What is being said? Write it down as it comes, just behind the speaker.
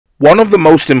One of the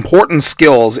most important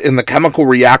skills in the chemical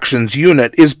reactions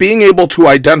unit is being able to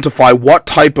identify what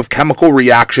type of chemical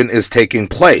reaction is taking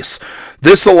place.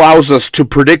 This allows us to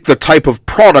predict the type of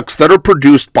products that are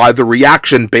produced by the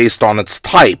reaction based on its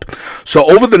type. So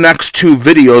over the next two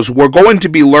videos, we're going to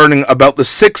be learning about the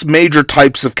 6 major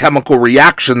types of chemical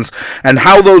reactions and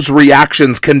how those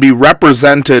reactions can be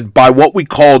represented by what we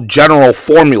call general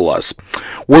formulas.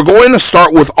 We're going to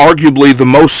start with arguably the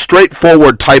most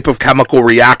straightforward type of chemical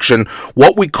reaction,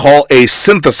 what we call a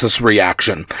synthesis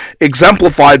reaction,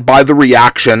 exemplified by the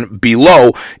reaction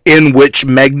below, in which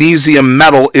magnesium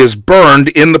metal is burned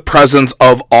in the presence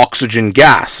of oxygen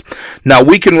gas. Now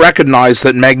we can recognize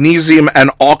that magnesium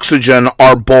and oxygen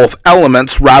are both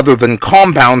elements rather than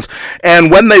compounds,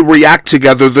 and when they react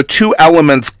together, the two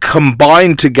elements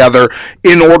combine together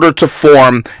in order to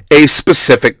form a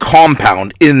specific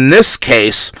compound. In this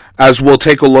case, as we'll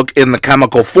take a look in the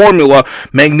chemical formula,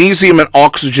 magnesium and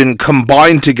oxygen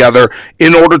combine together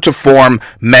in order to form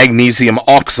magnesium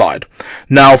oxide.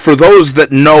 Now, for those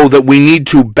that know that we need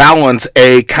to balance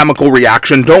a chemical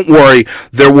reaction, don't worry,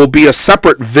 there will be a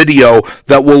separate video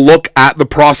that will look at the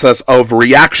process of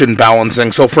reaction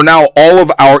balancing. So for now, all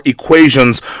of our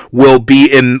equations will be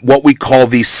in what we call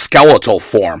the skeletal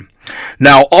form.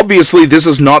 Now, obviously, this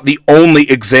is not the only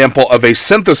example of a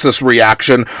synthesis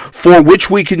reaction for which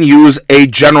we can use a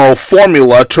general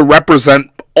formula to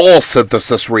represent all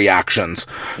synthesis reactions.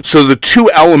 So the two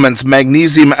elements,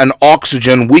 magnesium and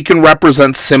oxygen, we can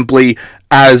represent simply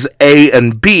as A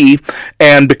and B,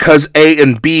 and because A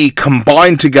and B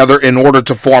combine together in order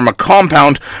to form a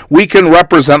compound, we can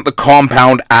represent the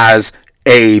compound as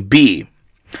AB.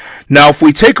 Now, if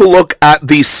we take a look at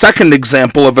the second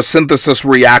example of a synthesis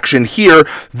reaction here,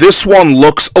 this one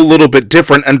looks a little bit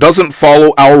different and doesn't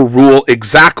follow our rule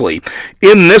exactly.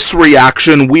 In this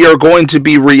reaction, we are going to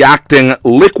be reacting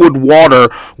liquid water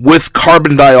with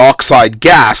carbon dioxide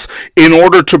gas in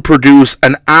order to produce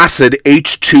an acid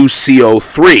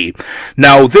H2CO3.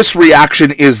 Now, this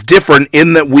reaction is different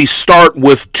in that we start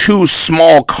with two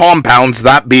small compounds,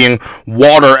 that being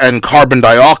water and carbon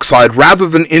dioxide, rather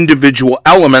than individual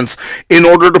elements, in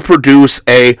order to produce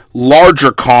a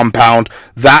larger compound,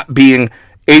 that being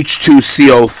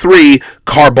H2CO3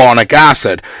 carbonic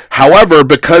acid. However,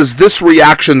 because this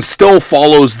reaction still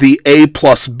follows the A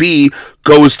plus B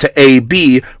goes to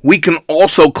AB, we can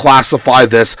also classify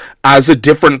this as a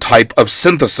different type of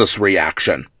synthesis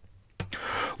reaction.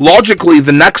 Logically,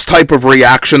 the next type of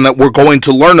reaction that we're going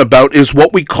to learn about is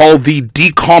what we call the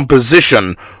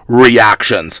decomposition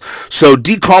reactions. So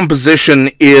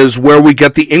decomposition is where we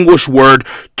get the English word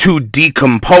to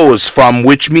decompose from,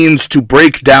 which means to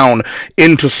break down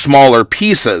into smaller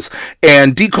pieces.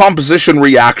 And decomposition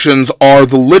reactions are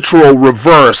the literal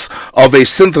reverse of a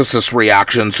synthesis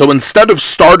reaction. So instead of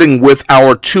starting with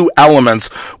our two elements,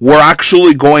 we're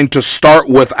actually going to start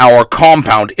with our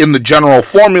compound. In the general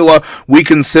formula, we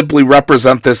can simply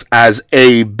represent this as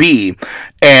AB.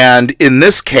 And in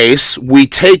this case, we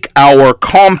take our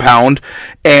compound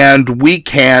and we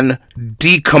can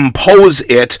decompose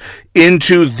it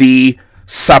into the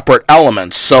separate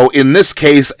elements. So in this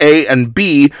case, A and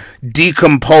B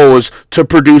decompose to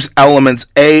produce elements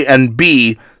A and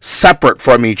B separate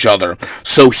from each other.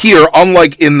 So here,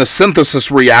 unlike in the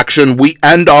synthesis reaction, we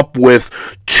end up with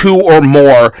two or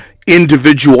more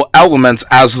individual elements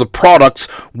as the products,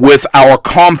 with our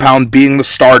compound being the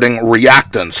starting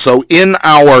reactant. So in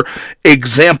our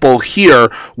example here,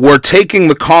 we're taking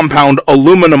the compound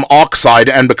aluminum oxide,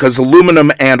 and because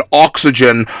aluminum and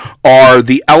oxygen are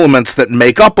the elements that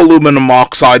make up aluminum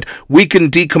oxide, we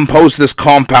can decompose this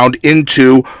compound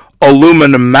into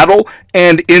aluminum metal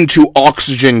and into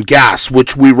oxygen gas,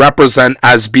 which we represent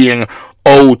as being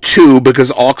O2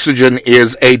 because oxygen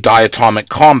is a diatomic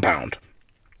compound.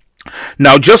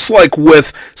 Now, just like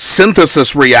with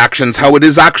synthesis reactions, how it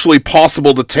is actually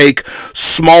possible to take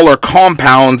smaller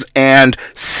compounds and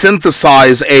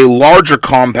synthesize a larger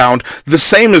compound, the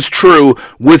same is true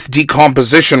with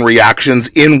decomposition reactions,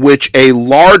 in which a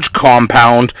large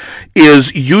compound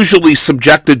is usually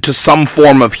subjected to some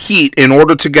form of heat in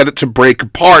order to get it to break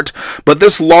apart, but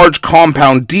this large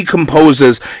compound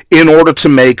decomposes in order to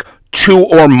make two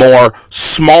or more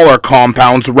smaller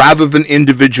compounds rather than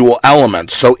individual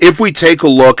elements. So if we take a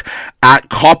look at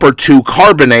copper 2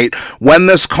 carbonate, when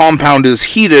this compound is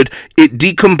heated, it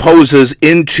decomposes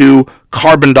into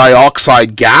carbon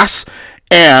dioxide gas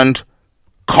and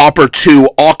copper 2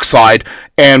 oxide,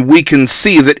 and we can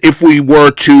see that if we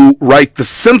were to write the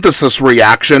synthesis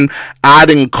reaction,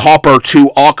 adding copper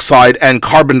 2 oxide and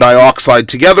carbon dioxide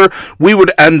together, we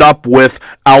would end up with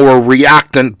our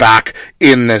reactant back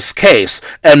in this case.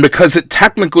 And because it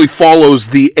technically follows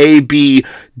the AB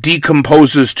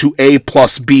decomposes to A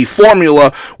plus B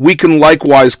formula, we can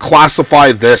likewise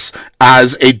classify this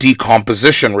as a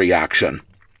decomposition reaction.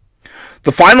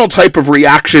 The final type of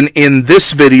reaction in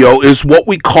this video is what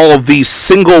we call the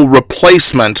single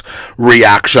replacement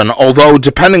reaction, although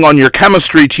depending on your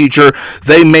chemistry teacher,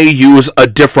 they may use a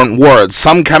different word.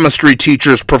 Some chemistry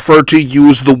teachers prefer to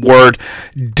use the word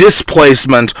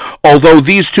displacement, although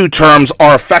these two terms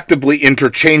are effectively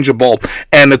interchangeable,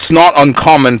 and it's not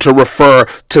uncommon to refer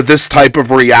to this type of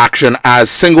reaction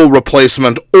as single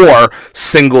replacement or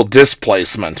single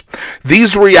displacement.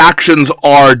 These reactions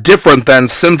are different than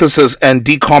synthesis and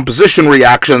decomposition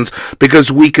reactions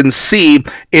because we can see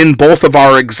in both of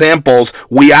our examples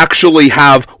we actually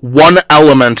have one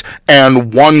element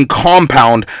and one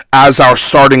compound as our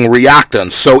starting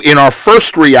reactants. So in our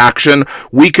first reaction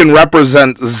we can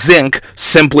represent zinc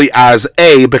simply as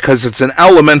A because it's an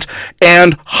element,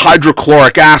 and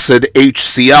hydrochloric acid,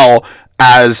 HCl,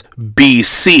 as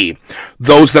BC.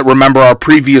 Those that remember our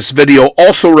previous video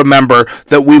also remember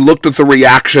that we looked at the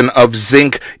reaction of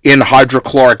zinc in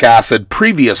hydrochloric acid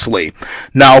previously.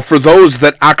 Now, for those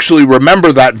that actually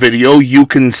remember that video, you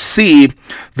can see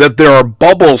that there are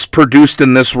bubbles produced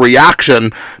in this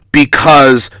reaction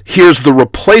because here's the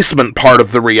replacement part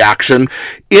of the reaction.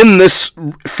 In this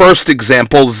first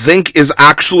example, zinc is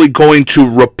actually going to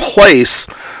replace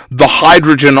the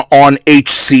hydrogen on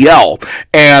HCl,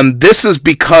 and this is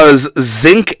because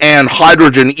zinc and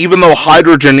hydrogen, even though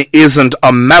hydrogen isn't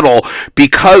a metal,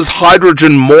 because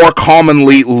hydrogen more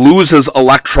commonly loses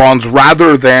electrons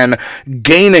rather than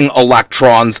gaining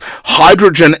electrons,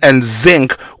 hydrogen and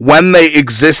zinc, when they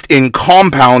exist in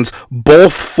compounds,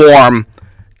 both form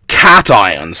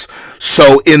cations.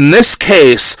 So in this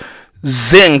case,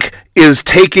 zinc is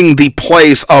taking the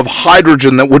place of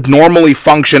hydrogen that would normally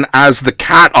function as the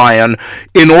cation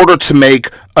in order to make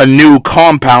a new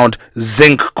compound,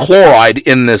 zinc chloride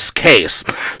in this case.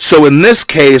 So in this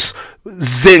case,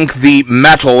 zinc, the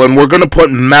metal, and we're going to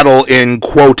put metal in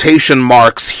quotation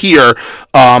marks here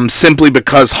simply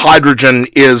because hydrogen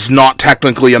is not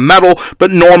technically a metal,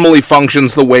 but normally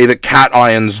functions the way that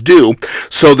cations do.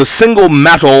 So the single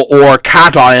metal or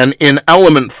cation in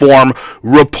element form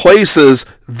replaces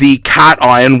the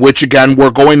cation, which again we're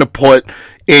going to put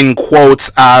in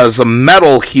quotes as a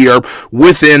metal here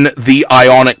within the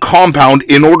ionic compound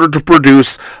in order to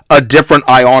produce a different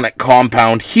ionic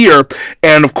compound here.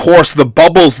 And of course the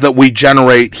bubbles that we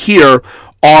generate here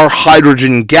are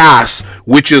hydrogen gas,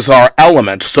 which is our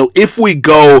element. So if we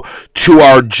go to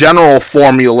our general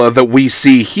formula that we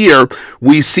see here,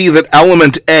 we see that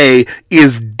element A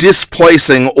is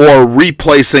displacing or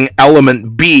replacing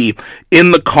element B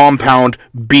in the compound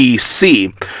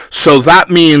BC. So that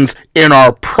means in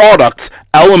our products,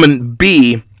 element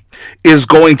B is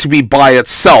going to be by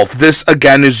itself. This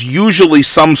again is usually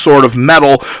some sort of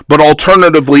metal, but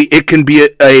alternatively it can be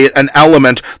an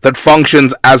element that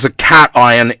functions as a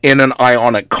cation in an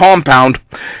ionic compound.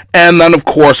 And then of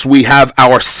course we have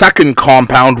our second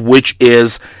compound, which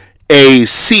is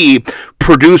AC,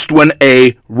 produced when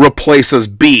A replaces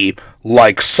B,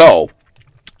 like so.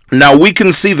 Now we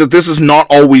can see that this is not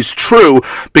always true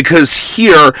because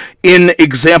here in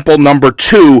example number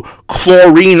 2,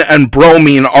 chlorine and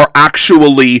bromine are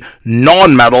actually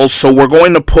nonmetals, so we're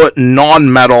going to put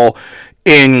nonmetal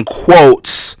in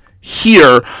quotes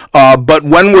here, but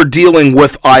when we're dealing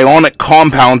with ionic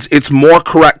compounds, it's more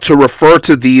correct to refer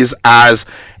to these as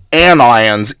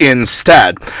anions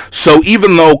instead. So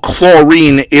even though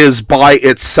chlorine is by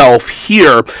itself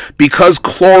here, because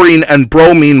chlorine and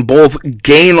bromine both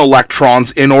gain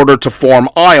electrons in order to form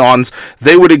ions,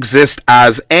 they would exist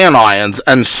as anions.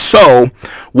 And so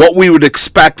what we would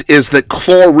expect is that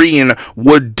chlorine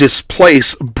would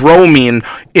displace bromine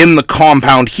in the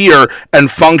compound here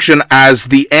and function as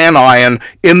the anion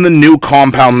in the new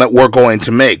compound that we're going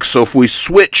to make. So if we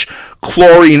switch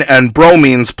chlorine and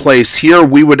bromine's place here,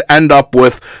 we would end up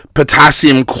with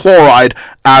potassium chloride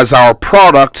as our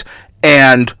product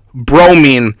and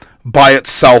bromine by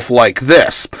itself like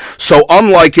this. So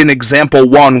unlike in example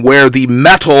 1 where the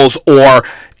metals or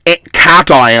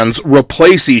cations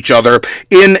replace each other.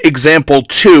 In example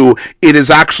 2, it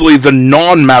is actually the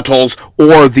nonmetals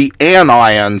or the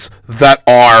anions that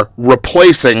are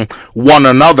replacing one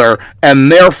another,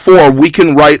 and therefore we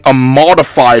can write a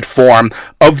modified form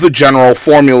of the general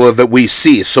formula that we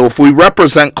see. So if we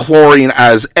represent chlorine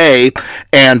as A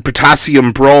and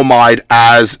potassium bromide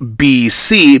as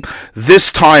BC,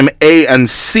 this time A and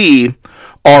C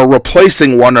are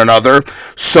replacing one another,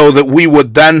 so that we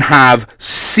would then have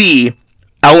C,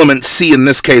 element C, in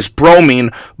this case bromine,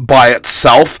 by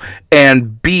itself,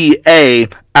 and Ba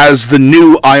as the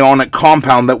new ionic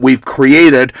compound that we've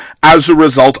created as a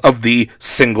result of the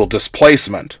single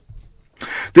displacement.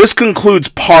 This concludes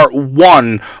part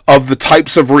 1 of the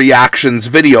types of reactions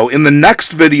video. In the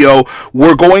next video,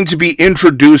 we're going to be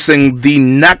introducing the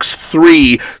next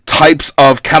 3 types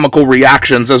of chemical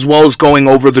reactions, as well as going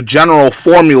over the general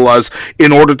formulas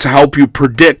in order to help you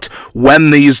predict when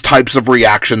these types of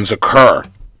reactions occur.